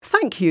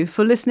Thank you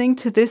for listening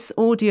to this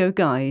audio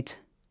guide.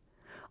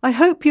 I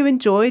hope you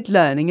enjoyed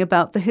learning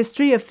about the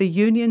history of the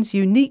Union's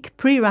unique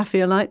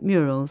Pre-Raphaelite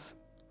murals.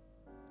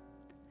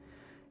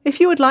 If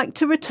you would like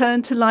to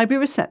return to library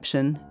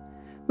reception,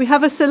 we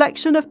have a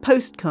selection of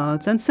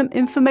postcards and some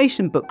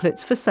information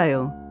booklets for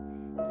sale.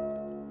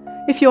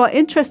 If you are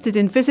interested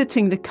in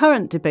visiting the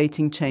current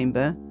debating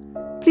chamber,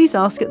 please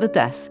ask at the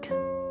desk.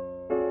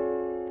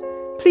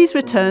 Please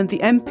return the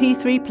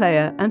MP3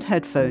 player and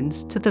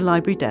headphones to the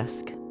library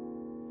desk.